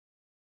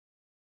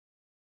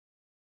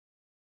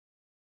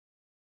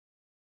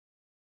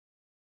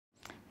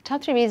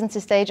top 3 reasons to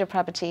stage your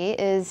property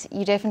is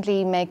you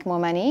definitely make more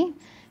money.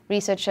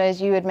 Research shows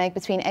you would make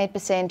between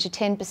 8% to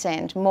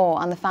 10% more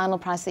on the final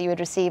price that you would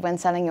receive when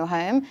selling your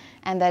home,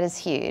 and that is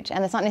huge.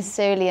 And it's not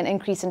necessarily an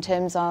increase in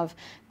terms of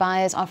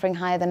buyers offering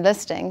higher than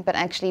listing, but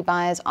actually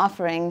buyers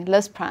offering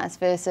list price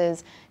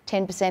versus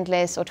 10%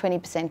 less or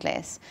 20%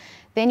 less.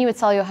 Then you would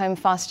sell your home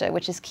faster,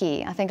 which is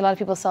key. I think a lot of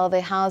people sell their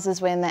houses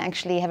when they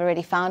actually have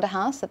already found a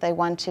house that they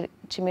want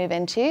to move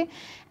into.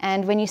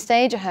 And when you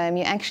stage a home,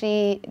 you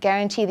actually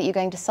guarantee that you're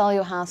going to sell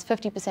your house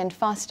 50%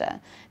 faster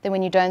than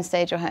when you don't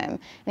stage your home.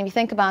 And if you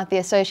think about the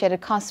associated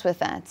costs with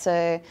that,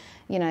 so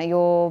you know,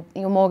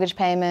 your mortgage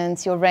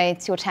payments, your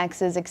rates, your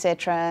taxes,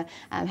 etc.,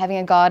 having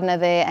a gardener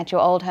there at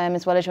your old home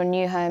as well as your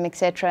new home,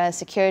 etc.,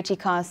 security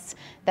costs,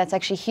 that's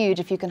actually huge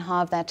if you can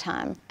halve that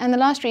time. And the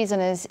last reason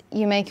is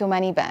you make your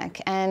money back.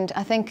 And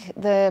I think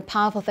the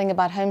powerful thing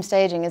about home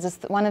staging is it's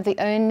one of the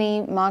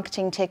only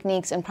marketing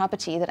techniques in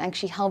property that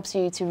actually helps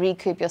you to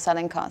recoup your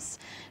selling costs.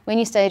 When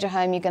you stage a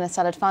home, you're going to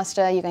sell it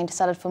faster, you're going to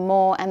sell it for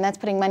more, and that's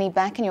putting money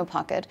back in your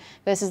pocket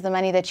versus the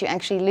money that you're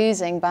actually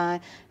losing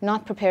by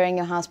not preparing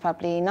your house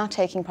properly, not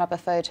taking proper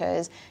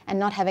photos, and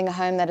not having a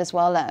home that is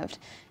well loved.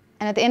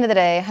 And at the end of the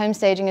day, home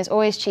staging is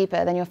always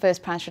cheaper than your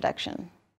first price reduction.